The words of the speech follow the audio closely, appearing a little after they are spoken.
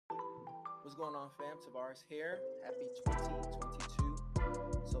going on, fam? Tavares here. Happy 2022.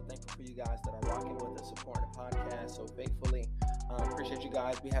 So thankful for you guys that are rocking with us, supporting the podcast so faithfully. Appreciate you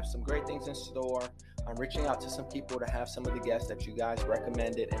guys. We have some great things in store. I'm reaching out to some people to have some of the guests that you guys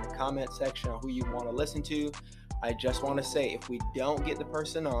recommended in the comment section on who you want to listen to. I just want to say, if we don't get the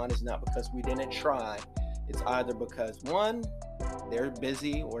person on, it's not because we didn't try. It's either because, one, they're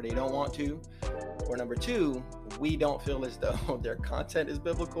busy or they don't want to, or number two, we don't feel as though their content is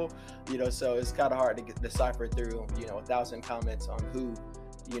biblical, so it's kind of hard to decipher through, 1,000 comments on who,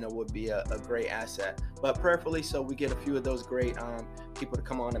 would be a great asset. But prayerfully, so we get a few of those great people to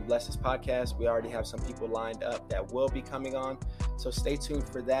come on and bless this podcast. We already have some people lined up that will be coming on, so stay tuned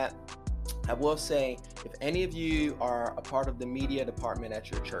for that. I will say, if any of you are a part of the media department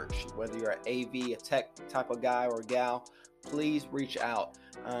at your church, whether you're an AV, a tech type of guy or gal, please reach out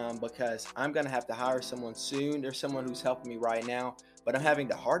because I'm going to have to hire someone soon. There's someone who's helping me right now, but I'm having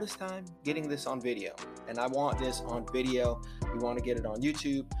the hardest time getting this on video. And I want this on video. We want to get it on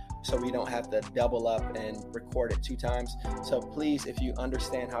YouTube so we don't have to double up and record it 2 times. So please, if you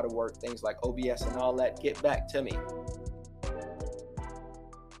understand how to work things like OBS and all that, get back to me.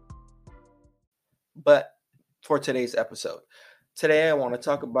 But for today's episode, today I want to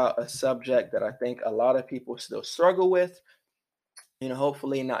talk about a subject that I think a lot of people still struggle with.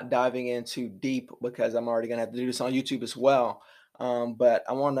 Hopefully not diving in too deep because I'm already going to have to do this on YouTube as well. But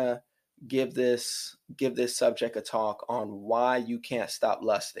I want to give this subject a talk on why you can't stop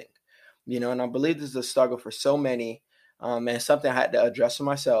lusting. And I believe this is a struggle for so many, and something I had to address for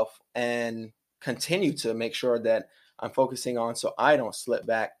myself and continue to make sure that I'm focusing on so I don't slip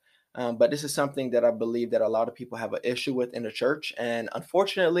back. But this is something that I believe that a lot of people have an issue with in the church. And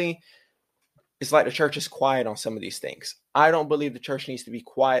unfortunately, it's like the church is quiet on some of these things. I don't believe the church needs to be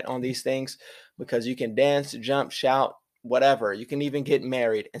quiet on these things because you can dance, jump, shout, whatever. You can even get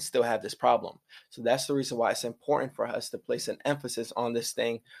married and still have this problem. So that's the reason why it's important for us to place an emphasis on this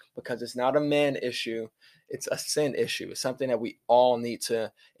thing, because it's not a man issue. It's a sin issue. It's something that we all need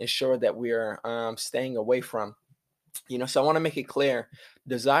to ensure that we are staying away from. So I want to make it clear,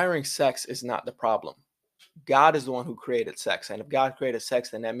 desiring sex is not the problem. God is the one who created sex. And if God created sex,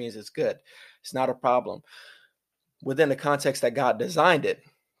 then that means it's good. It's not a problem. Within the context that God designed it,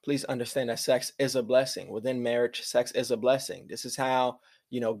 please understand that sex is a blessing. Within marriage, sex is a blessing. This is how,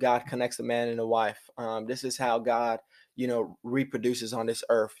 God connects the man and the wife. This is how God, reproduces on this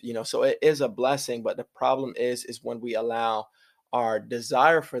earth, so it is a blessing. But the problem is when we allow our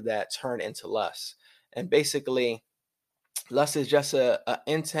desire for that turn into lust. And basically, lust is just a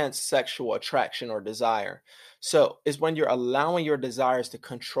intense sexual attraction or desire. So it's when you're allowing your desires to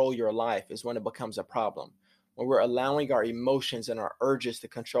control your life is when it becomes a problem. When we're allowing our emotions and our urges to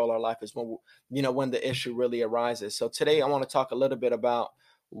control our life is when, when the issue really arises. So today I want to talk a little bit about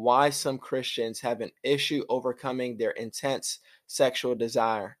why some Christians have an issue overcoming their intense sexual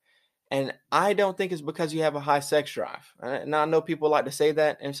desire. And I don't think it's because you have a high sex drive. Now I know people like to say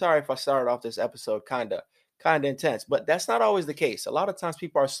that. And sorry if I started off this episode kind of intense, but that's not always the case. A lot of times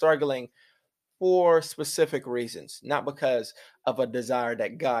people are struggling for specific reasons, not because of a desire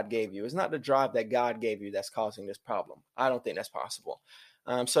that God gave you. It's not the drive that God gave you that's causing this problem. I don't think that's possible.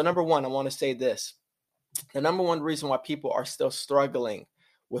 So number one, I want to say this. The number one reason why people are still struggling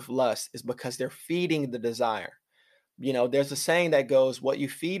with lust is because they're feeding the desire. There's a saying that goes, what you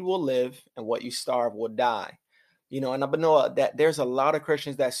feed will live and what you starve will die. And I know that there's a lot of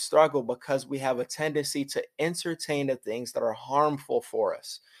Christians that struggle because we have a tendency to entertain the things that are harmful for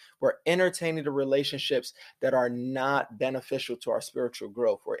us. We're entertaining the relationships that are not beneficial to our spiritual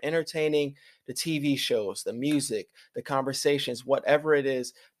growth. We're entertaining the TV shows, the music, the conversations, whatever it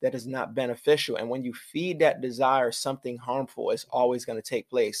is that is not beneficial. And when you feed that desire, something harmful is always going to take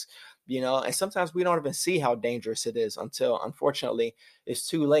place. And sometimes we don't even see how dangerous it is until, unfortunately, it's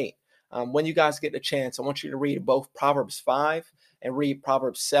too late. When you guys get the chance, I want you to read both Proverbs 5 and read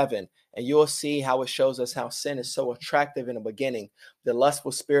Proverbs 7, and you'll see how it shows us how sin is so attractive in the beginning. The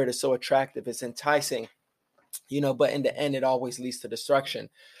lustful spirit is so attractive, it's enticing, but in the end, it always leads to destruction.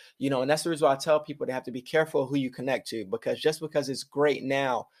 And that's the reason why I tell people they have to be careful who you connect to, because just because it's great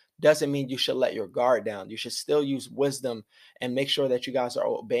now doesn't mean you should let your guard down. You should still use wisdom and make sure that you guys are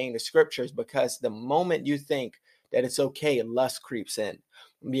obeying the scriptures, because the moment you think that it's okay, lust creeps in.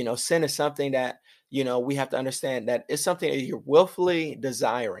 Sin is something that, we have to understand that it's something that you're willfully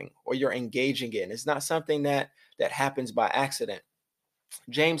desiring or you're engaging in. It's not something that happens by accident.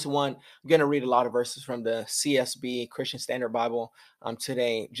 James 1, I'm going to read a lot of verses from the CSB, Christian Standard Bible,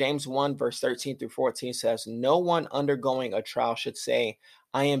 today. James 1, verse 13 through 14 says, no one undergoing a trial should say,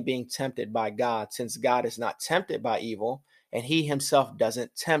 I am being tempted by God, since God is not tempted by evil, and he himself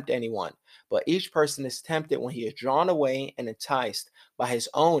doesn't tempt anyone. But each person is tempted when he is drawn away and enticed by his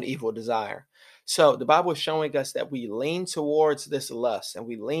own evil desire. So the Bible is showing us that we lean towards this lust and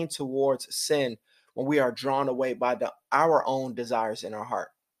we lean towards sin when we are drawn away by our own desires in our heart.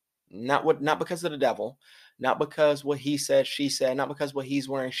 Not because of the devil, not because what he said, she said, not because what he's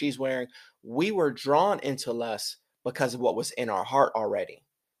wearing, she's wearing. We were drawn into lust because of what was in our heart already.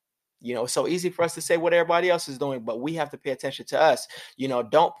 It's so easy for us to say what everybody else is doing, but we have to pay attention to us.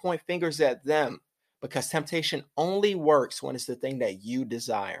 Don't point fingers at them, because temptation only works when it's the thing that you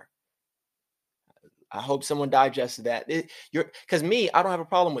desire. I hope someone digested that. Because me, I don't have a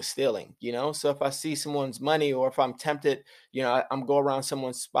problem with stealing, So if I see someone's money, or if I'm tempted, I'm go around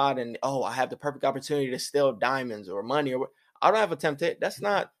someone's spot and, oh, I have the perfect opportunity to steal diamonds or money, or I don't have a tempted. It's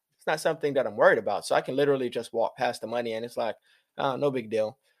not something that I'm worried about. So I can literally just walk past the money and it's like, oh, no big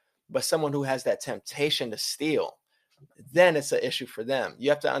deal. But someone who has that temptation to steal, then it's an issue for them. You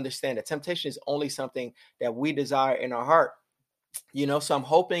have to understand that temptation is only something that we desire in our heart. So I'm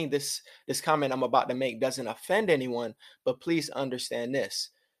hoping this comment I'm about to make doesn't offend anyone, but please understand this.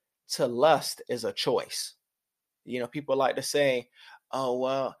 To lust is a choice. People like to say, oh,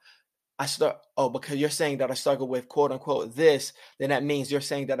 well, because you're saying that I struggle with quote unquote this, then that means you're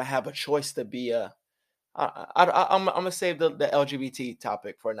saying that I have a choice to be I'm gonna save the LGBT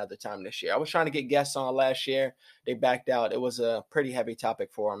topic for another time this year. I was trying to get guests on last year. They backed out. It was a pretty heavy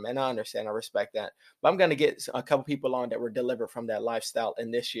topic for them, and I understand. I respect that. But I'm gonna get a couple people on that were delivered from that lifestyle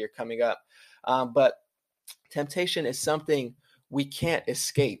in this year coming up. But temptation is something we can't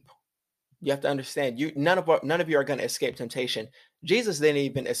escape. You have to understand. None of you are going to escape temptation. Jesus didn't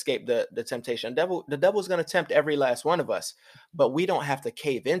even escape the temptation. The devil's going to tempt every last one of us, but we don't have to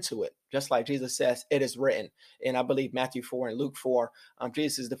cave into it. Just like Jesus says, it is written. And I believe Matthew 4 and Luke 4,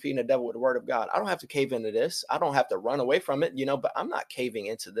 Jesus is defeating the devil with the word of God. I don't have to cave into this. I don't have to run away from it, but I'm not caving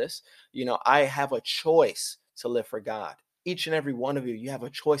into this. I have a choice to live for God. Each and every one of you have a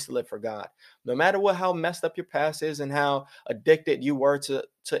choice to live for God. No matter how messed up your past is and how addicted you were to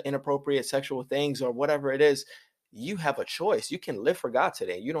inappropriate sexual things or whatever it is, you have a choice. You can live for God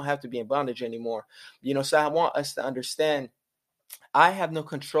today. You don't have to be in bondage anymore. So I want us to understand, I have no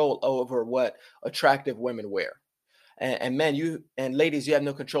control over what attractive women wear. And men, and ladies, you have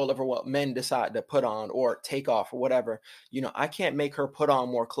no control over what men decide to put on or take off or whatever. I can't make her put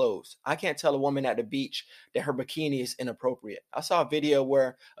on more clothes. I can't tell a woman at the beach that her bikini is inappropriate. I saw a video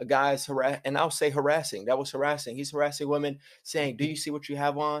where a guy is and I'll say harassing. That was harassing. He's harassing women, saying, "Do you see what you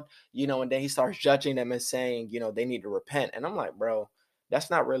have on?" And then he starts judging them and saying, they need to repent. And I'm like, bro, that's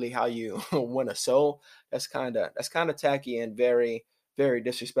not really how you win a soul. That's kind of tacky and very, very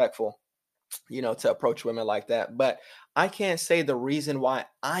disrespectful, to approach women like that. But I can't say the reason why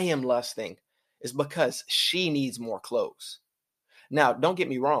I am lusting is because she needs more clothes. Now, don't get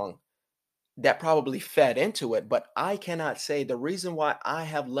me wrong, that probably fed into it, but I cannot say the reason why I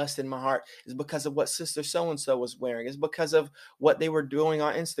have lust in my heart is because of what sister so-and-so was wearing. It's because of what they were doing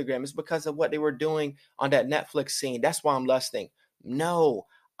on Instagram. It's because of what they were doing on that Netflix scene. That's why I'm lusting. No,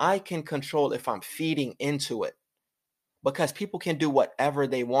 I can control if I'm feeding into it, because people can do whatever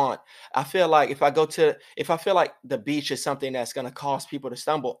they want. I feel like if I feel like the beach is something that's going to cause people to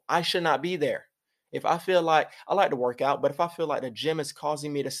stumble, I should not be there. If I feel like I like to work out, but if I feel like the gym is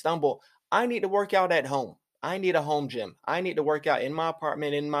causing me to stumble, I need to work out at home. I need a home gym. I need to work out in my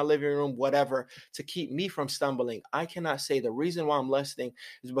apartment, in my living room, whatever, to keep me from stumbling. I cannot say the reason why I'm lusting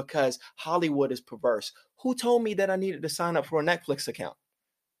is because Hollywood is perverse. Who told me that I needed to sign up for a Netflix account?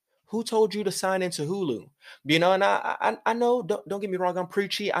 Who told you to sign into Hulu? And I know, don't get me wrong, I'm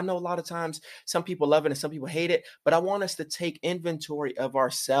preachy. I know a lot of times some people love it and some people hate it, but I want us to take inventory of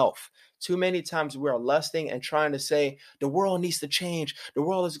ourselves. Too many times we are lusting and trying to say the world needs to change. The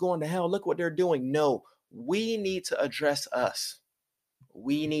world is going to hell. Look what they're doing. No, we need to address us.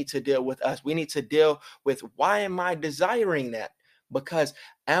 We need to deal with us. We need to deal with, why am I desiring that? Because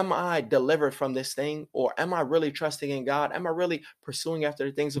am I delivered from this thing, or am I really trusting in God? Am I really pursuing after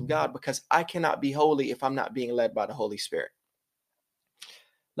the things of God? Because I cannot be holy if I'm not being led by the Holy Spirit.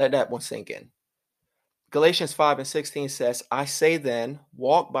 Let that one sink in. Galatians 5:16 says, I say then,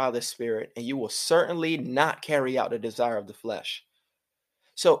 walk by the Spirit, and you will certainly not carry out the desire of the flesh.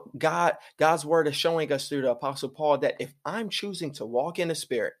 So God's word is showing us through the Apostle Paul that if I'm choosing to walk in the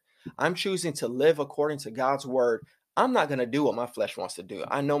Spirit, I'm choosing to live according to God's word, I'm not going to do what my flesh wants to do.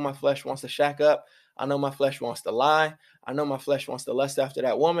 I know my flesh wants to shack up. I know my flesh wants to lie. I know my flesh wants to lust after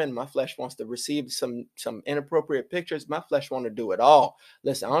that woman. My flesh wants to receive some inappropriate pictures. My flesh wants to do it all.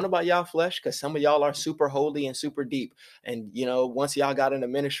 Listen, I don't know about y'all flesh, because some of y'all are super holy and super deep. And, once y'all got into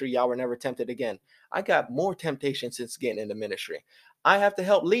ministry, y'all were never tempted again. I got more temptation since getting into ministry. I have to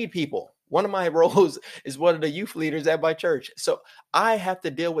help lead people. One of my roles is one of the youth leaders at my church. So I have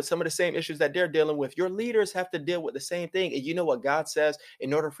to deal with some of the same issues that they're dealing with. Your leaders have to deal with the same thing. And you know what God says,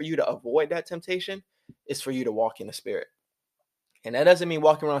 in order for you to avoid that temptation, is for you to walk in the Spirit. And that doesn't mean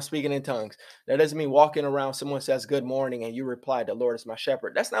walking around speaking in tongues. That doesn't mean walking around, someone says good morning and you reply, the Lord is my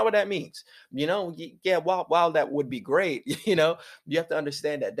shepherd. That's not what that means. Yeah, while that would be great, you have to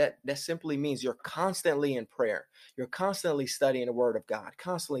understand that simply means you're constantly in prayer. You're constantly studying the word of God,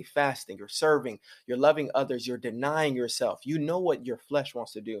 constantly fasting, you're serving, you're loving others, you're denying yourself. You know what your flesh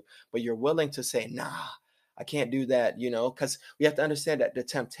wants to do, but you're willing to say, nah, I can't do that, because we have to understand that the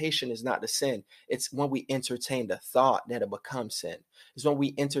temptation is not the sin. It's when we entertain the thought that it becomes sin. It's when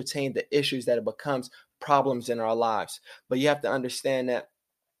we entertain the issues that it becomes problems in our lives. But you have to understand that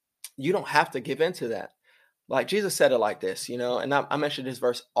you don't have to give into that. Like Jesus said it like this, and I mention this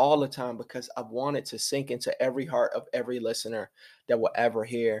verse all the time because I want it to sink into every heart of every listener that will ever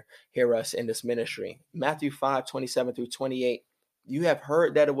hear us in this ministry. Matthew 5:27-28. You have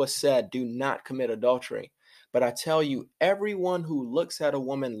heard that it was said, do not commit adultery. But I tell you, everyone who looks at a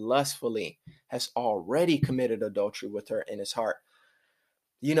woman lustfully has already committed adultery with her in his heart.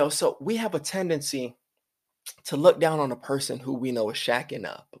 So we have a tendency to look down on the person who we know is shacking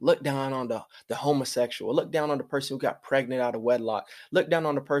up, look down on the homosexual, look down on the person who got pregnant out of wedlock, look down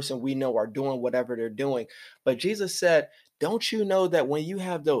on the person we know are doing whatever they're doing. But Jesus said, don't you know that when you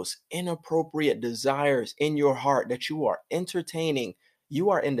have those inappropriate desires in your heart that you are entertaining, you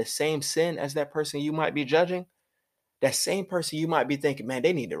are in the same sin as that person you might be judging? That same person you might be thinking, man,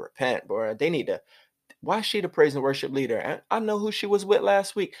 they need to repent, bro. They need to. Why is she the praise and worship leader? And I know who she was with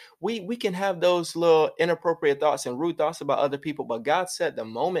last week. We can have those little inappropriate thoughts and rude thoughts about other people, but God said the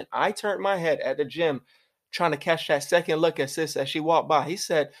moment I turned my head at the gym trying to catch that second look at sis as she walked by, he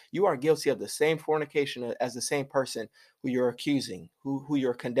said, you are guilty of the same fornication as the same person who you're accusing, who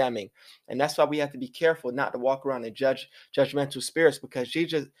you're condemning. And that's why we have to be careful not to walk around and judge judgmental spirits, because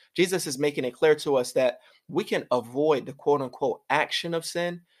Jesus is making it clear to us that we can avoid the quote unquote action of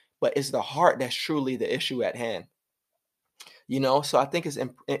sin, but it's the heart that's truly the issue at hand. So I think it's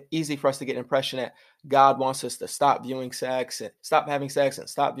easy for us to get an impression that God wants us to stop viewing sex and stop having sex and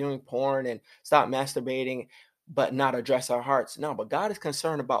stop viewing porn and stop masturbating, but not address our hearts. No, but God is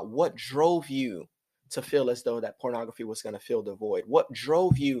concerned about what drove you to feel as though that pornography was going to fill the void. What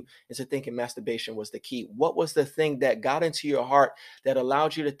drove you into thinking masturbation was the key? What was the thing that got into your heart that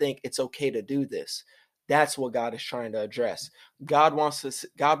allowed you to think it's okay to do this? That's what God is trying to address. God wants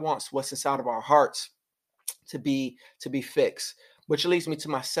what's inside of our hearts to be fixed, which leads me to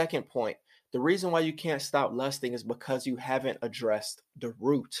my second point. The reason why you can't stop lusting is because you haven't addressed the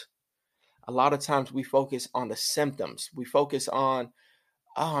root. A lot of times we focus on the symptoms. We focus on,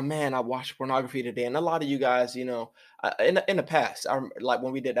 oh man, I watched pornography today. And a lot of you guys, in the past, like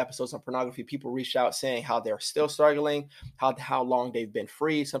when we did episodes on pornography, people reached out saying how they're still struggling, how long they've been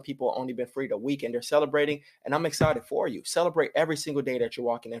free. Some people only been freed a week and they're celebrating. And I'm excited for you. Celebrate every single day that you're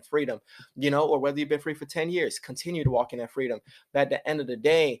walking in freedom, or whether you've been free for 10 years, continue to walk in that freedom. But at the end of the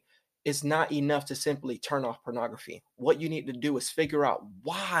day, it's not enough to simply turn off pornography. What you need to do is figure out,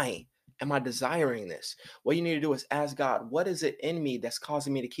 why am I desiring this? What you need to do is ask God, what is it in me that's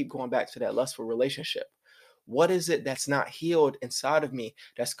causing me to keep going back to that lustful relationship? What is it that's not healed inside of me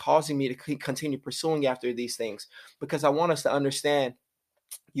that's causing me to continue pursuing after these things? Because I want us to understand,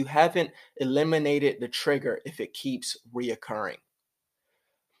 you haven't eliminated the trigger if it keeps reoccurring.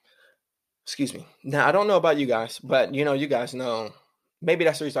 Excuse me. Now, I don't know about you guys, but you guys know, maybe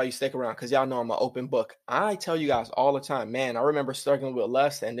that's the reason why you stick around, because y'all know I'm an open book. I tell you guys all the time, man, I remember struggling with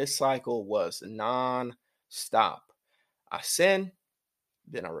lust, and this cycle was non-stop. I sin,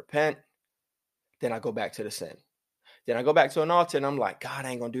 then I repent, then I go back to the sin. Then I go back to an altar, and I'm like, God, I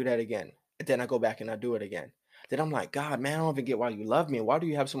ain't going to do that again. And then I go back and I do it again. Then I'm like, God, man, I don't even get why you love me. And why do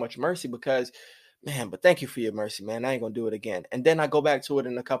you have so much mercy? Because, man, but thank you for your mercy, man. I ain't going to do it again. And then I go back to it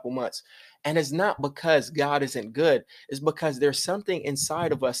in a couple months. And it's not because God isn't good. It's because there's something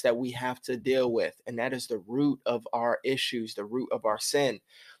inside of us that we have to deal with. And that is the root of our issues, the root of our sin,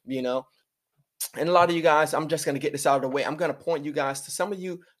 And a lot of you guys, I'm just going to get this out of the way. I'm going to point you guys to some of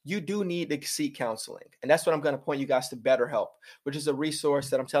you do need to seek counseling. And that's what I'm going to point you guys to BetterHelp, which is a resource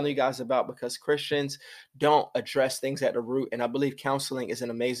that I'm telling you guys about because Christians don't address things at the root. And I believe counseling is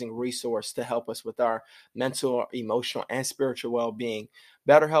an amazing resource to help us with our mental, emotional, and spiritual well-being.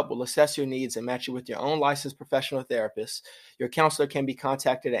 BetterHelp will assess your needs and match you with your own licensed professional therapist. Your counselor can be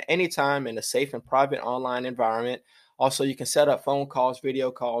contacted at any time in a safe and private online environment. Also, you can set up phone calls, video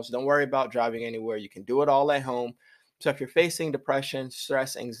calls. Don't worry about driving anywhere. You can do it all at home. So if you're facing depression,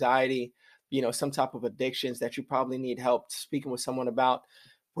 stress, anxiety, some type of addictions that you probably need help speaking with someone about,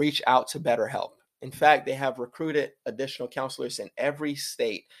 reach out to BetterHelp. In fact, they have recruited additional counselors in every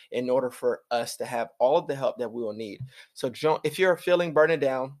state in order for us to have all of the help that we will need. So, if you're feeling burdened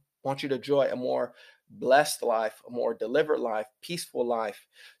down, want you to enjoy a more blessed life, a more delivered life, peaceful life.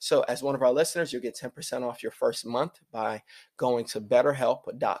 So, as one of our listeners, you'll get 10% off your first month by going to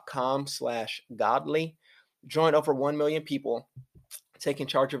betterhelp.com/godly. Join over 1 million people taking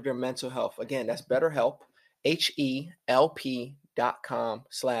charge of their mental health. Again, that's BetterHelp,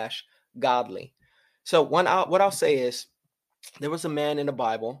 HELP.com/godly. So what I'll say is there was a man in the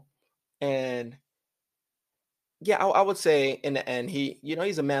Bible, and yeah, I would say in the end,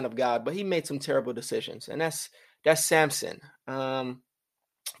 he's a man of God, but he made some terrible decisions, and that's Samson.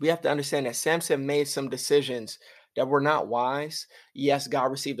 We have to understand that Samson made some decisions that were not wise. Yes, God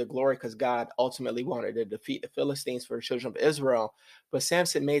received the glory because God ultimately wanted to defeat the Philistines for the children of Israel. But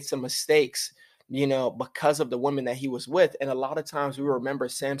Samson made some mistakes, because of the women that he was with. And a lot of times we remember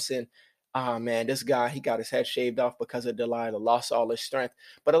Samson, oh man, this guy, he got his head shaved off because of Delilah, lost all his strength.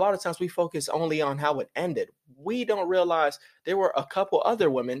 But a lot of times we focus only on how it ended. We don't realize there were a couple other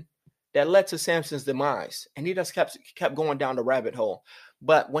women that led to Samson's demise. And he just kept going down the rabbit hole.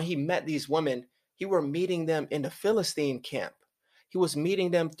 But when he met these women, he were meeting them in the Philistine camp. He was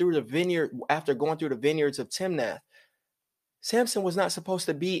meeting them through the vineyard after going through the vineyards of Timnath. Samson was not supposed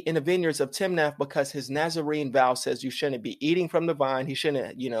to be in the vineyards of Timnath because his Nazarene vow says you shouldn't be eating from the vine. He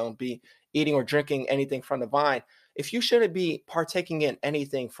shouldn't, be eating or drinking anything from the vine. If you shouldn't be partaking in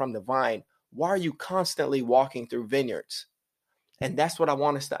anything from the vine, why are you constantly walking through vineyards? And that's what I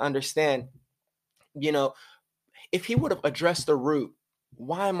want us to understand. If he would have addressed the root,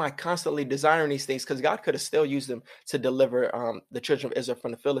 why am I constantly desiring these things? Because God could have still used them to deliver the children of Israel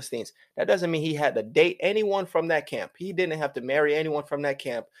from the Philistines. That doesn't mean he had to date anyone from that camp. He didn't have to marry anyone from that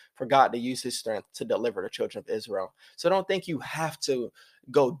camp for God to use his strength to deliver the children of Israel. So don't think you have to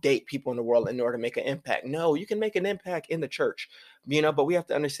go date people in the world in order to make an impact. No, you can make an impact in the church, but we have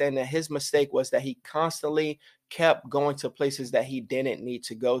to understand that his mistake was that he constantly kept going to places that he didn't need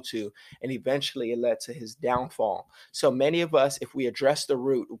to go to, and eventually it led to his downfall. So many of us, if we address the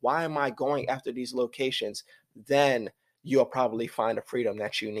root, why am I going after these locations? Then you'll probably find the freedom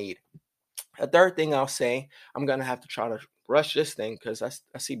that you need. A third thing I'll say, I'm going to have to try to rush this thing because I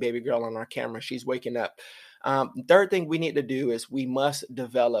see baby girl on our camera. She's waking up. Third thing we need to do is we must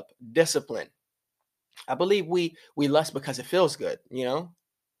develop discipline. I believe we lust because it feels good,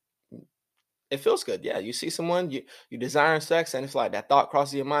 It feels good. Yeah. You see someone, you desiring sex, and it's like that thought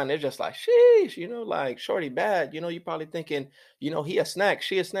crosses your mind. They're just like, sheesh, like shorty bad. You probably thinking, he a snack,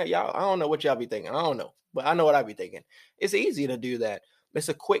 she a snack. Y'all, I don't know what y'all be thinking. I don't know. But I know what I be thinking. It's easy to do that. It's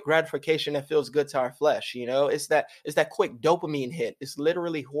a quick gratification that feels good to our flesh. It's that quick dopamine hit. It's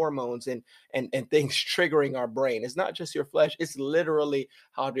literally hormones and things triggering our brain. It's not just your flesh. It's literally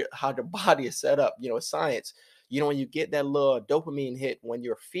how the body is set up. It's science. When you get that little dopamine hit when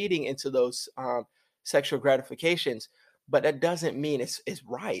you're feeding into those sexual gratifications, but that doesn't mean it's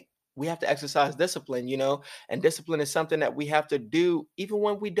right. We have to exercise discipline, and discipline is something that we have to do even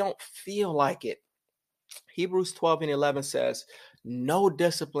when we don't feel like it. Hebrews 12:11 says, no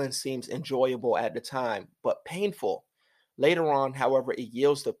discipline seems enjoyable at the time, but painful. Later on, however, it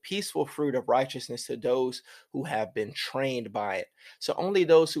yields the peaceful fruit of righteousness to those who have been trained by it. So only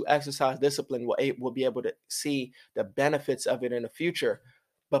those who exercise discipline will be able to see the benefits of it in the future.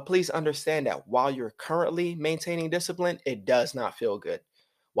 But please understand that while you're currently maintaining discipline, it does not feel good.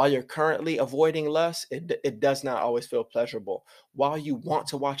 While you're currently avoiding lust, it does not always feel pleasurable. While you want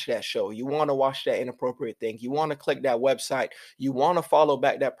to watch that show, you want to watch that inappropriate thing, you want to click that website, you want to follow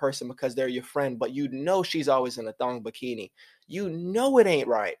back that person because they're your friend, but she's always in a thong bikini. It ain't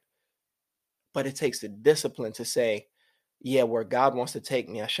right. But it takes the discipline to say, yeah, where God wants to take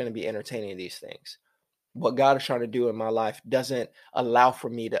me, I shouldn't be entertaining these things. What God is trying to do in my life doesn't allow for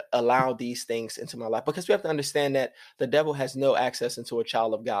me to allow these things into my life, because we have to understand that the devil has no access into a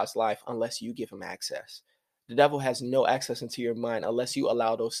child of God's life unless you give him access. The devil has no access into your mind unless you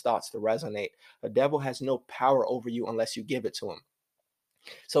allow those thoughts to resonate. The devil has no power over you unless you give it to him.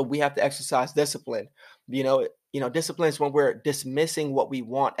 So we have to exercise discipline. Discipline is when we're dismissing what we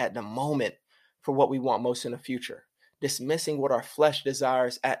want at the moment for what we want most in the future. Dismissing what our flesh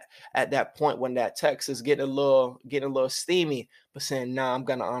desires at that point when that text is getting a little steamy, but saying, nah, I'm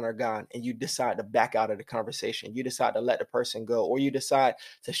gonna honor God. And you decide to back out of the conversation. You decide to let the person go, or you decide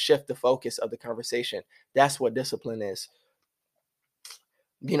to shift the focus of the conversation. That's what discipline is.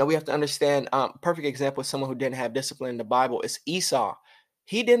 We have to understand, perfect example of someone who didn't have discipline in the Bible is Esau.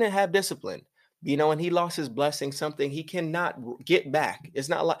 He didn't have discipline. When he lost his blessing, something he cannot get back. It's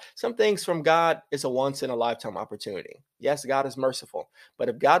not like some things from God is a once in a lifetime opportunity. Yes, God is merciful. But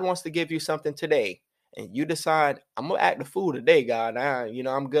if God wants to give you something today and you decide, I'm going to act the fool today, God,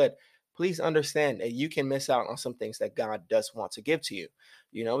 I'm good. Please understand that you can miss out on some things that God does want to give to you.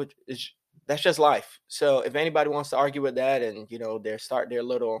 That's just life. So if anybody wants to argue with that and, they start their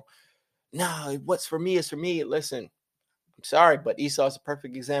little, no, what's for me is for me. Listen, I'm sorry, but Esau is a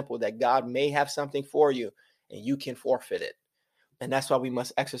perfect example that God may have something for you and you can forfeit it. And that's why we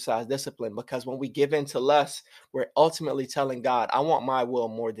must exercise discipline, because when we give in to lust, we're ultimately telling God, I want my will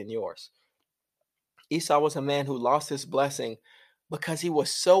more than yours. Esau was a man who lost his blessing because he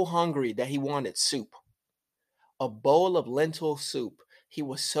was so hungry that he wanted soup, a bowl of lentil soup. He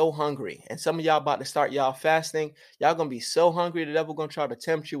was so hungry. And some of y'all about to start y'all fasting. Y'all going to be so hungry. The devil going to try to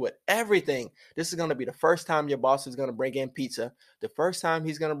tempt you with everything. This is going to be the first time your boss is going to bring in pizza. The first time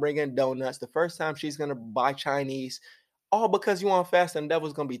he's going to bring in donuts. The first time she's going to buy Chinese. All because you want to fast, and the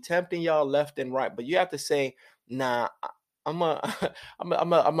devil's going to be tempting y'all left and right. But you have to say, nah, I'm a, I'm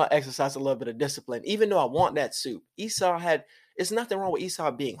gonna exercise a little bit of discipline, even though I want that soup. It's nothing wrong with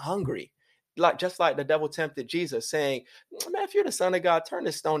Esau being hungry. Just like the devil tempted Jesus, saying, man, if you're the son of God, turn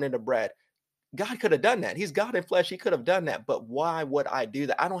this stone into bread. God could have done that. He's God in flesh. He could have done that. But why would I do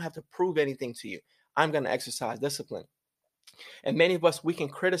that? I don't have to prove anything to you. I'm going to exercise discipline. And many of us, we can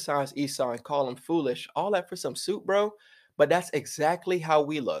criticize Esau and call him foolish. All that for some soup, bro. But that's exactly how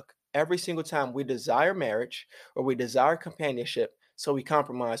we look. Every single time we desire marriage or we desire companionship, so we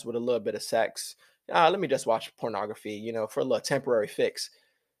compromise with a little bit of sex. Let me just watch pornography, for a little temporary fix.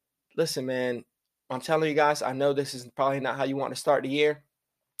 Listen, man, I'm telling you guys, I know this is probably not how you want to start the year,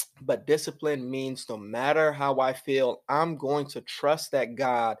 but discipline means no matter how I feel, I'm going to trust that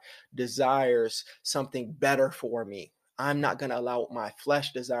God desires something better for me. I'm not going to allow my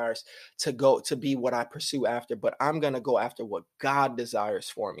flesh desires to be what I pursue after, but I'm going to go after what God desires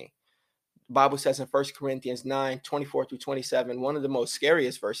for me. The Bible says in 1 Corinthians 9:24-27, one of the most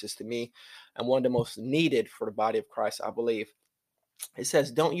scariest verses to me and one of the most needed for the body of Christ, I believe. It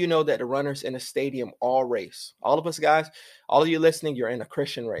says, don't you know that the runners in a stadium all race? All of us guys, all of you listening, you're in a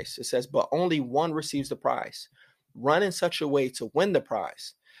Christian race. It says, but only one receives the prize. Run in such a way to win the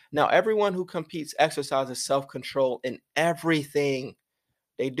prize. Now, everyone who competes exercises self-control in everything.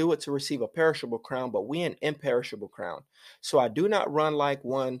 They do it to receive a perishable crown, but we an imperishable crown. So I do not run like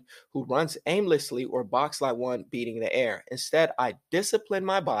one who runs aimlessly or box like one beating the air. Instead, I discipline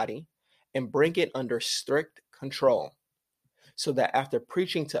my body and bring it under strict control, so that after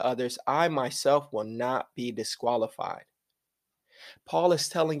preaching to others, I myself will not be disqualified. Paul is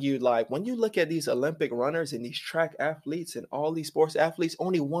telling you, like, when you look at these Olympic runners and these track athletes and all these sports athletes,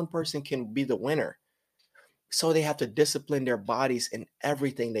 only one person can be the winner. So they have to discipline their bodies in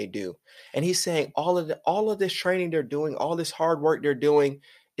everything they do. And he's saying all of this training they're doing, all this hard work they're doing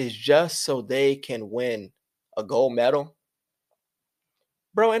is just so they can win a gold medal.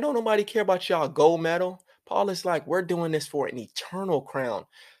 Bro, and don't nobody care about y'all gold medal. Paul is like, we're doing this for an eternal crown.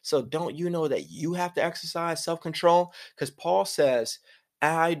 So don't you know that you have to exercise self-control? Because Paul says,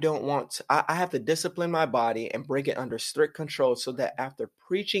 I have to discipline my body and bring it under strict control so that after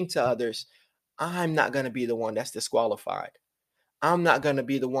preaching to others, I'm not going to be the one that's disqualified. I'm not going to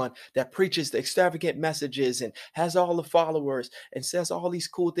be the one that preaches the extravagant messages and has all the followers and says all these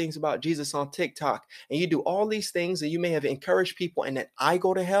cool things about Jesus on TikTok. And you do all these things and you may have encouraged people, and then I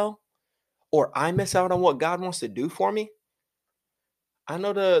go to hell or I miss out on what God wants to do for me. I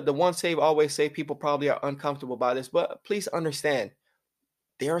know the once saved, always saved people probably are uncomfortable by this, but please understand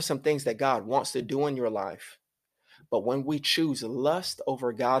there are some things that God wants to do in your life. But when we choose lust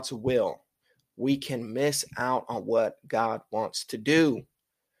over God's will, we can miss out on what God wants to do.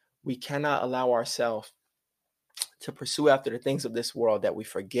 We cannot allow ourselves to pursue after the things of this world that we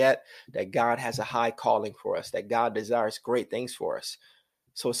forget that God has a high calling for us, that God desires great things for us.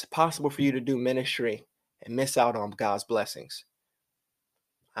 So it's possible for you to do ministry and miss out on God's blessings.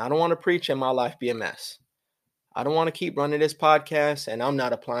 I don't want to preach and my life be a mess. I don't want to keep running this podcast and I'm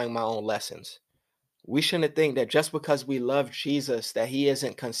not applying my own lessons. We shouldn't think that just because we love Jesus, that he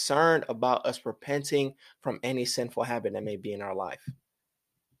isn't concerned about us repenting from any sinful habit that may be in our life.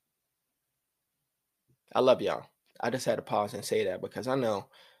 I love y'all. I just had to pause and say that because I know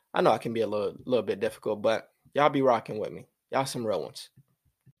I can be a little bit difficult, but y'all be rocking with me. Y'all some real ones.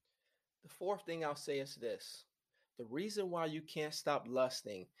 The fourth thing I'll say is this. The reason why you can't stop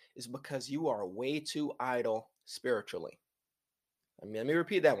lusting is because you are way too idle spiritually. Let me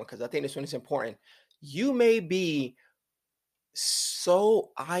repeat that one because I think this one is important. You may be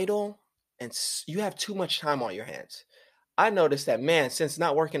so idle and you have too much time on your hands. I noticed that, man, since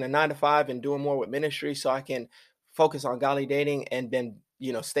not working a 9 to 5 and doing more with ministry so I can focus on godly dating and then,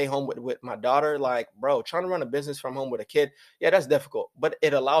 stay home with my daughter, like, bro, trying to run a business from home with a kid, yeah, that's difficult, but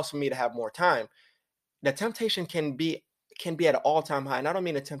it allows for me to have more time. The temptation can be at an all-time high. And I don't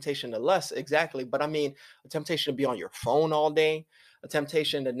mean a temptation to lust exactly, but I mean a temptation to be on your phone all day, a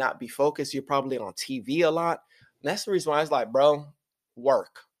temptation to not be focused. You're probably on TV a lot. And that's the reason why I was like, bro,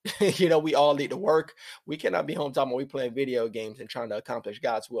 work. We all need to work. We cannot be home talking when we playing video games and trying to accomplish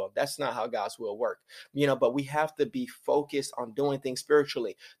God's will. That's not how God's will work. But we have to be focused on doing things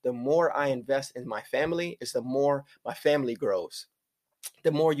spiritually. The more I invest in my family, is the more my family grows.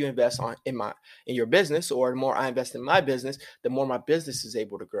 The more you invest in your business, or the more I invest in my business, the more my business is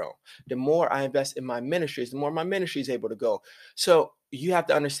able to grow. The more I invest in my ministries, the more my ministry is able to go. So you have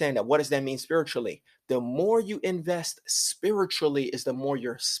to understand that. What does that mean spiritually? The more you invest spiritually is the more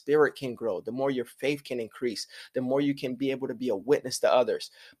your spirit can grow, the more your faith can increase, the more you can be able to be a witness to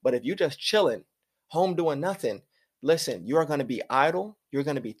others. But if you're just chilling home doing nothing, listen, you are going to be idle. You're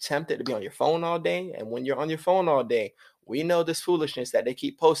going to be tempted to be on your phone all day. And when you're on your phone all day, we know this foolishness that they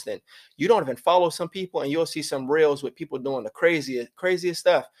keep posting. You don't even follow some people, and you'll see some reels with people doing the craziest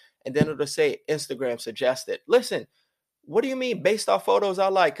stuff. And then it'll say Instagram suggested. Listen, what do you mean based off photos I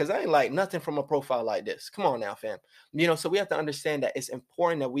like? Because I ain't like nothing from a profile like this. Come on now, fam. So we have to understand that it's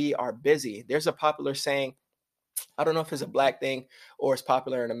important that we are busy. There's a popular saying, I don't know if it's a black thing or it's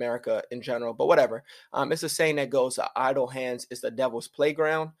popular in America in general, but whatever. It's a saying that goes, idle hands is the devil's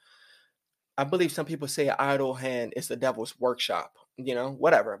playground. I believe some people say an idle hand is the devil's workshop,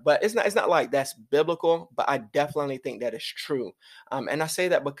 whatever. But it's not like that's biblical, but I definitely think that is true. And I say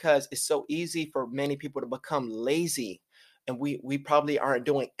that because it's so easy for many people to become lazy, and we probably aren't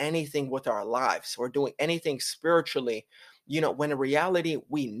doing anything with our lives or doing anything spiritually, when in reality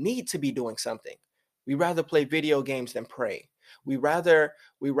we need to be doing something. We rather play video games than pray. We rather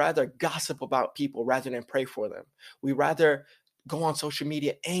gossip about people rather than pray for them. We rather go on social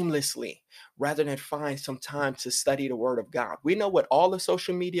media aimlessly rather than find some time to study the word of God. We know what all the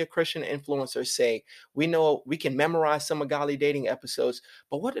social media Christian influencers say. We know we can memorize some of godly dating episodes,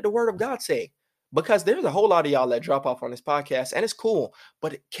 but what did the word of God say? Because there's a whole lot of y'all that drop off on this podcast, and it's cool,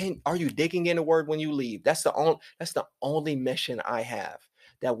 but are you digging in the word when you leave? That's the only mission I have.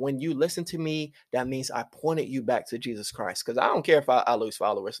 That when you listen to me, that means I pointed you back to Jesus Christ. Because I don't care if I lose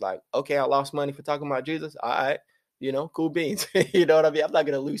followers. Like, okay, I lost money for talking about Jesus. All right. Cool beans. You know what I mean? I'm not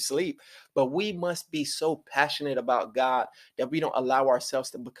going to lose sleep, but we must be so passionate about God that we don't allow ourselves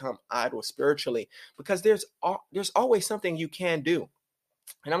to become idle spiritually, because there's always something you can do.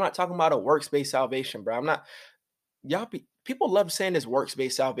 And I'm not talking about a works-based salvation, bro. I'm not, people love saying this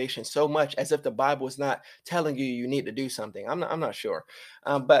works-based salvation so much as if the Bible is not telling you need to do something. I'm not sure.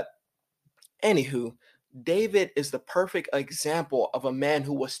 But anywho, David is the perfect example of a man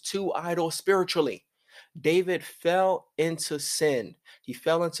who was too idle spiritually. David fell into sin. He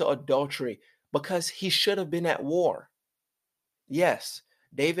fell into adultery because he should have been at war. Yes,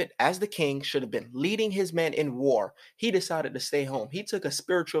 David, as the king, should have been leading his men in war. He decided to stay home. He took a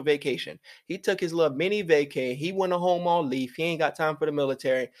spiritual vacation. He took his little mini vacay. He went home on leave. He ain't got time for the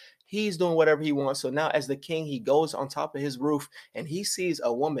military. He's doing whatever he wants. So now, as the king, he goes on top of his roof and he sees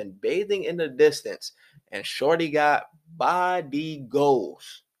a woman bathing in the distance. And shorty got body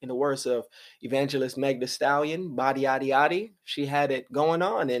goals. In the words of evangelist Meg Thee Stallion, body yaddy yaddy, she had it going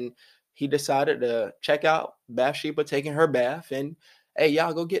on, and he decided to check out Bathsheba taking her bath, and hey,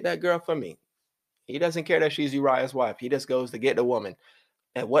 y'all go get that girl for me. He doesn't care that she's Uriah's wife. He just goes to get the woman.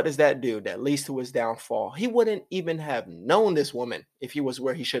 And what does that do? That leads to his downfall. He wouldn't even have known this woman if he was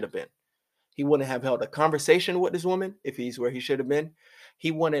where he should have been. He wouldn't have held a conversation with this woman if he's where he should have been.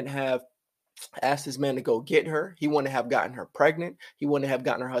 He wouldn't have asked his man to go get her. He wouldn't have gotten her pregnant. He wouldn't have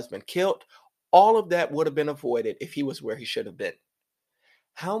gotten her husband killed. All of that would have been avoided if he was where he should have been.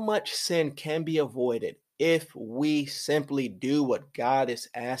 How much sin can be avoided if we simply do what God is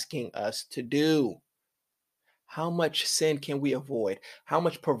asking us to do? How much sin can we avoid? How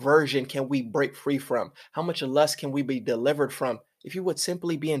much perversion can we break free from? How much lust can we be delivered from if you would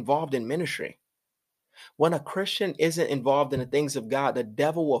simply be involved in ministry? When a Christian isn't involved in the things of God, the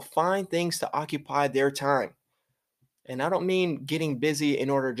devil will find things to occupy their time. And I don't mean getting busy in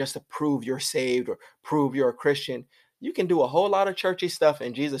order just to prove you're saved or prove you're a Christian. You can do a whole lot of churchy stuff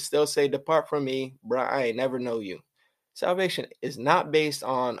and Jesus still say, depart from me, bro, I ain't never know you. Salvation is not based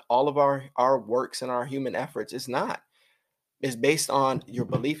on all of our works and our human efforts. It's not. It's based on your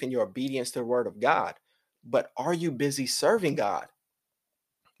belief and your obedience to the word of God. But are you busy serving God?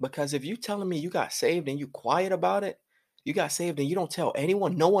 Because if you telling me you got saved and you quiet about it, you got saved and you don't tell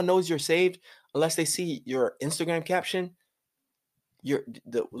anyone, no one knows you're saved unless they see your Instagram caption,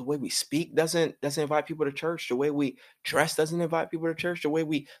 The way we speak doesn't invite people to church. The way we dress doesn't invite people to church. The way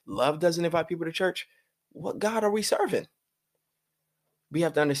we love doesn't invite people to church. What God are we serving? We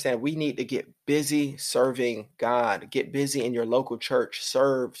have to understand we need to get busy serving God. Get busy in your local church.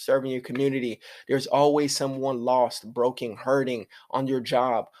 Serve in your community. There's always someone lost, broken, hurting on your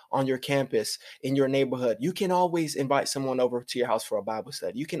job, on your campus, in your neighborhood. You can always invite someone over to your house for a Bible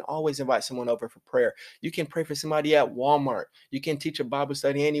study. You can always invite someone over for prayer. You can pray for somebody at Walmart. You can teach a Bible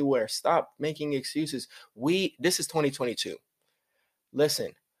study anywhere. Stop making excuses. This is 2022.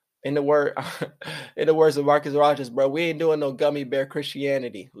 Listen, in the word in the words of Marcus Rogers, bro, we ain't doing no gummy bear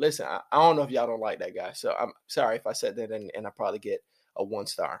Christianity. Listen, I don't know if y'all don't like that guy, so I'm sorry if I said that and I probably get a 1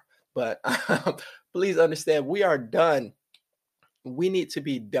 star. But please understand, we are done. We need to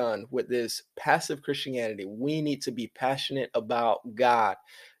be done with this passive Christianity. We need to be passionate about God.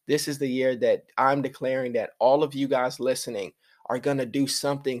 This is the year that I'm declaring that all of you guys listening are going to do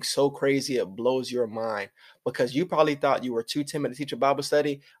something so crazy it blows your mind, because you probably thought you were too timid to teach a Bible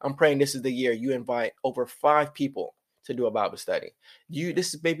study. I'm praying this is the year you invite over 5 people to do a Bible study.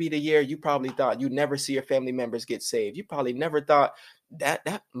 This is maybe the year you probably thought you'd never see your family members get saved. You probably never thought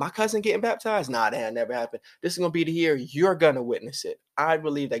that my cousin getting baptized. Nah, that never happened. This is gonna be the year you're gonna witness it. I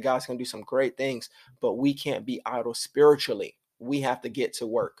believe that God's gonna do some great things, but we can't be idle spiritually. We have to get to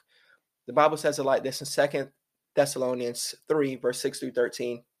work. The Bible says it like this in 2 Thessalonians 3, verse 6 through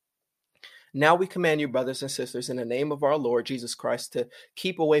 13. Now we command you, brothers and sisters, in the name of our Lord Jesus Christ, to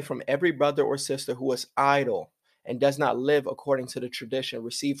keep away from every brother or sister who is idle and does not live according to the tradition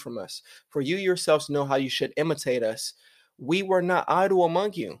received from us. For you yourselves know how you should imitate us. We were not idle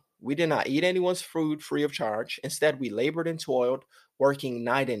among you. We did not eat anyone's food free of charge. Instead, we labored and toiled, working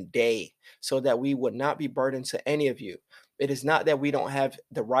night and day, so that we would not be burdened to any of you. It is not that we don't have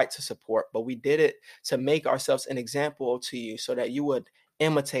the right to support, but we did it to make ourselves an example to you so that you would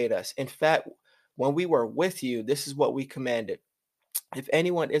imitate us. In fact, when we were with you, this is what we commanded. If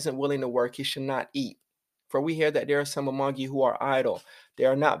anyone isn't willing to work, he should not eat. For we hear that there are some among you who are idle. They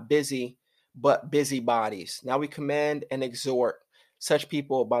are not busy, but busybodies. Now we command and exhort such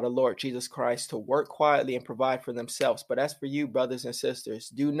people by the Lord Jesus Christ to work quietly and provide for themselves. But as for you, brothers and sisters,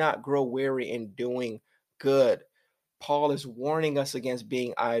 do not grow weary in doing good. Paul is warning us against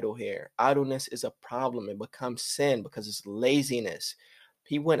being idle here. Idleness is a problem. It becomes sin because it's laziness.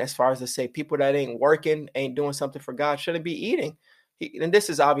 He went as far as to say people that ain't working, ain't doing something for God, shouldn't be eating. And this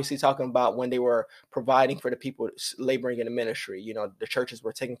is obviously talking about when they were providing for the people laboring in the ministry. You know, the churches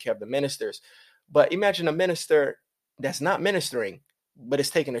were taking care of the ministers. But imagine a minister that's not ministering, but is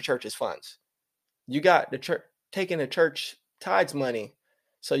taking the church's funds. You got the church taking the church tithes money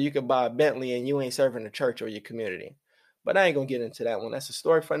so you can buy a Bentley and you ain't serving the church or your community. But I ain't going to get into that one. That's a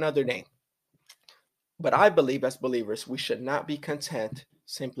story for another day. But I believe as believers, we should not be content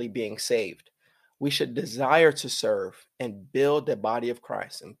simply being saved. We should desire to serve and build the body of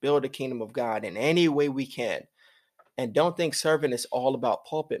Christ and build the kingdom of God in any way we can. And don't think serving is all about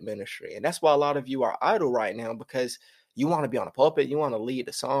pulpit ministry. And that's why a lot of you are idle right now, because you want to be on a pulpit, you want to lead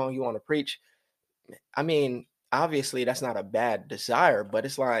a song, you want to preach. I mean, obviously that's not a bad desire, but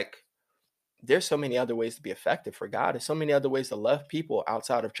it's like there's so many other ways to be effective for God. There's so many other ways to love people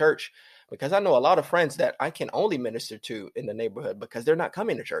outside of church, because I know a lot of friends that I can only minister to in the neighborhood because they're not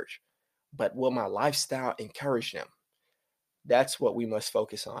coming to church. But will my lifestyle encourage them? That's what we must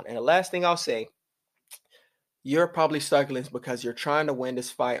focus on. And the last thing I'll say, you're probably struggling because you're trying to win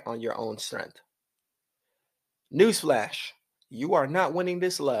this fight on your own strength. Newsflash, you are not winning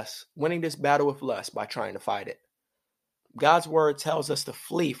this battle with lust by trying to fight it. God's word tells us to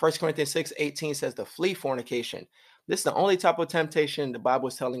flee. 1 Corinthians 6:18 says to flee fornication. This is the only type of temptation the Bible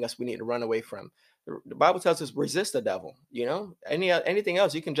is telling us we need to run away from. The Bible tells us resist the devil. You know, anything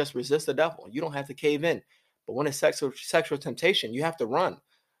else, you can just resist the devil. You don't have to cave in. But when it's sexual temptation, you have to run.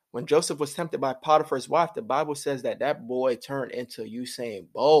 When Joseph was tempted by Potiphar's wife, the Bible says that boy turned into Usain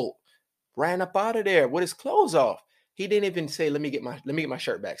Bolt, ran up out of there with his clothes off. He didn't even say, let me get my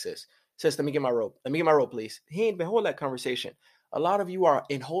shirt back, sis. Sis, let me get my rope. Let me get my rope, please. He ain't been holding that conversation. A lot of you are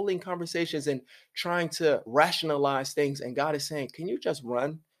in holding conversations and trying to rationalize things. And God is saying, can you just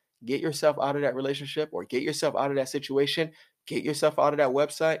run? Get yourself out of that relationship or get yourself out of that situation. Get yourself out of that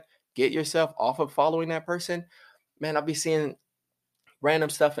website. Get yourself off of following that person. Man, I'll be seeing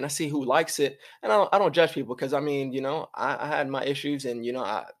random stuff and I see who likes it. And I don't judge people because, I mean, you know, I had my issues and, you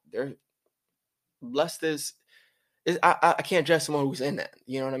know, they're blessed as I can't judge someone who's in that.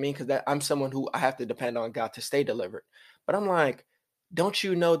 You know what I mean? Because I'm someone who I have to depend on God to stay delivered. But I'm like, don't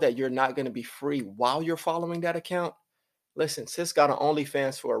you know that you're not going to be free while you're following that account? Listen, sis got an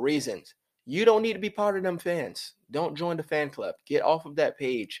OnlyFans for a reason. You don't need to be part of them fans. Don't join the fan club. Get off of that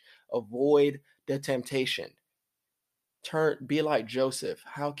page. Avoid the temptation. Be like Joseph.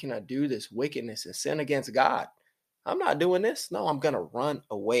 How can I do this wickedness and sin against God? I'm not doing this. No, I'm going to run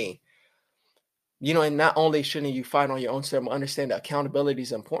away. And not only shouldn't you fight on your own self, but understand that accountability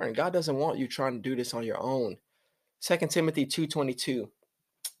is important. God doesn't want you trying to do this on your own. 2 Timothy 2:22,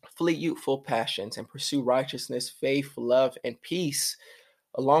 flee youthful passions and pursue righteousness, faith, love, and peace,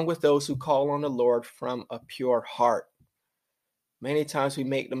 along with those who call on the Lord from a pure heart. Many times we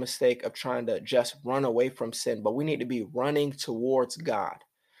make the mistake of trying to just run away from sin, but we need to be running towards God.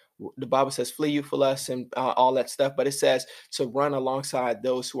 The Bible says, flee youthful lusts and all that stuff, but it says to run alongside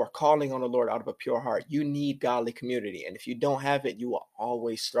those who are calling on the Lord out of a pure heart. You need godly community, and if you don't have it, you will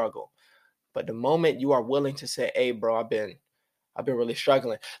always struggle. But the moment you are willing to say, hey, bro, I've been really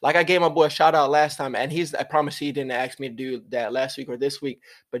struggling. Like I gave my boy a shout out last time, and I promise he didn't ask me to do that last week or this week,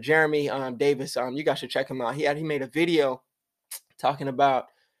 but Jeremy Davis, you guys should check him out. He made a video talking about,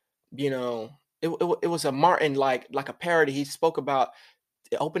 it was a Martin, like a parody. He spoke about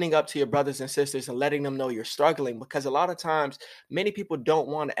opening up to your brothers and sisters and letting them know you're struggling, because a lot of times many people don't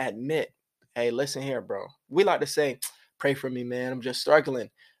want to admit, hey, listen here, bro. We like to say, pray for me, man. I'm just struggling.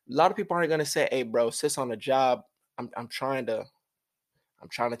 A lot of people aren't going to say, hey, bro, sis on the job. I'm trying to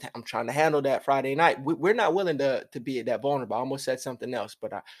handle that Friday night. We're not willing to be that vulnerable. I almost said something else,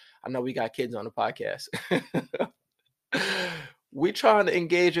 but I know we got kids on the podcast. We trying to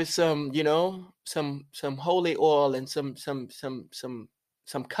engage with some holy oil and some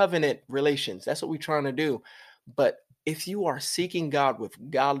covenant relations. That's what we're trying to do. But if you are seeking God with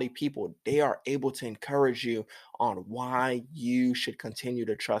godly people, they are able to encourage you on why you should continue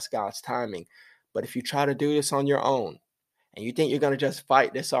to trust God's timing. But if you try to do this on your own and you think you're going to just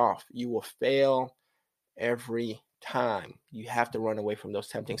fight this off, you will fail every time. You have to run away from those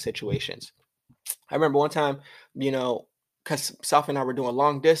tempting situations. I remember one time, because Sophie and I were doing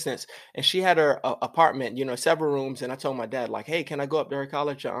long distance, and she had her apartment, several rooms. And I told my dad, like, hey, can I go up to her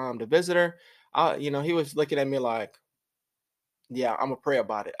college to visit her? He was looking at me like, yeah, I'm going to pray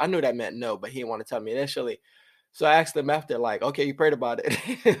about it. I knew that meant no, but he didn't want to tell me initially. So I asked him after, like, okay, you prayed about it.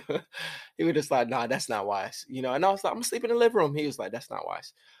 He was just like, nah, that's not wise. And I was like, I'm sleeping in the living room. He was like, that's not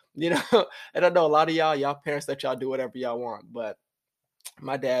wise. And I know a lot of y'all parents let y'all do whatever y'all want, but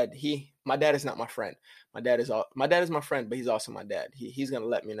my dad is not my friend. My dad is my friend, but he's also my dad. He's going to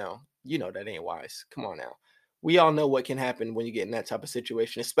let me know, that ain't wise. Come on now. We all know what can happen when you get in that type of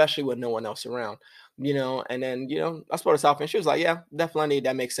situation, especially with no one else around, and then, I spoke to Sophie and she was like, yeah, definitely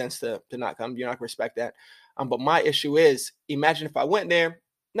that makes sense to not come. You're not gonna respect that. But my issue is, imagine if I went there,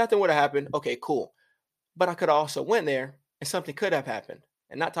 nothing would have happened. Okay, cool. But I could have also went there and something could have happened.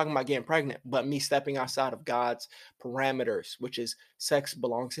 And not talking about getting pregnant, but me stepping outside of God's parameters, which is sex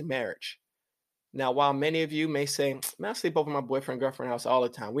belongs in marriage. Now, while many of you may say, man, I sleep over my boyfriend, girlfriend house all the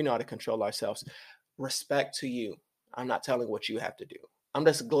time. We know how to control ourselves. Respect to you. I'm not telling what you have to do. I'm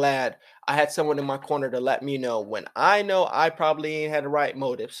just glad I had someone in my corner to let me know when I know I probably ain't had the right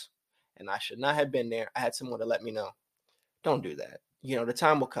motives and I should not have been there. I had someone to let me know. Don't do that. The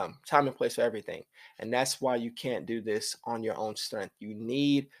time will come, time and place for everything. And that's why you can't do this on your own strength. You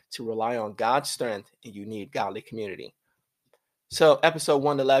need to rely on God's strength, and you need godly community. So episode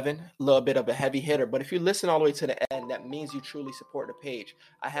 111, a little bit of a heavy hitter, but if you listen all the way to the end, that means you truly support the page.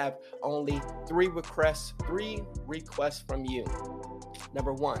 I have only three requests from you.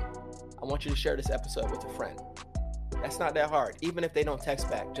 Number one, I want you to share this episode with a friend. That's not that hard. Even if they don't text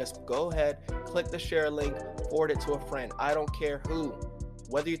back, just go ahead, click the share link, forward it to a friend. I don't care who,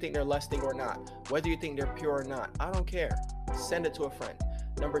 whether you think they're lusting or not, whether you think they're pure or not. I don't care. Send it to a friend.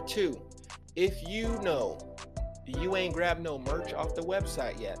 Number two, if you ain't grabbed no merch off the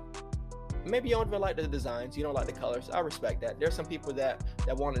website yet, maybe you don't even like the designs, you don't like the colors. I respect that. There's some people that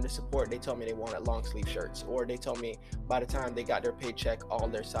wanted to support. They told me they wanted long sleeve shirts, or they told me by the time they got their paycheck, all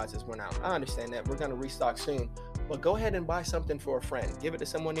their sizes went out. I understand that. We're going to restock soon. But go ahead and buy something for a friend. Give it to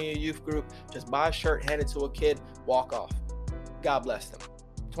someone in your youth group. Just buy a shirt, hand it to a kid, walk off. God bless them.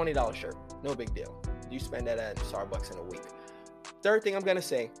 $20 shirt. No big deal. You spend that at Starbucks in a week. Third thing I'm going to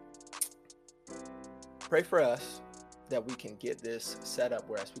say, pray for us that we can get this set up,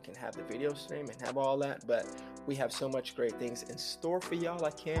 whereas we can have the video stream and have all that. But we have so much great things in store for y'all.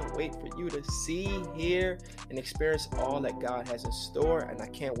 I can't wait for you to see, hear, and experience all that God has in store. And I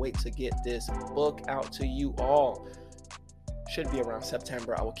can't wait to get this book out to you all. Should be around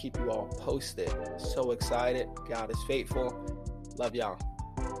September. I will keep you all posted. So excited. God is faithful. Love y'all.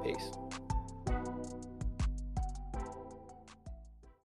 Peace.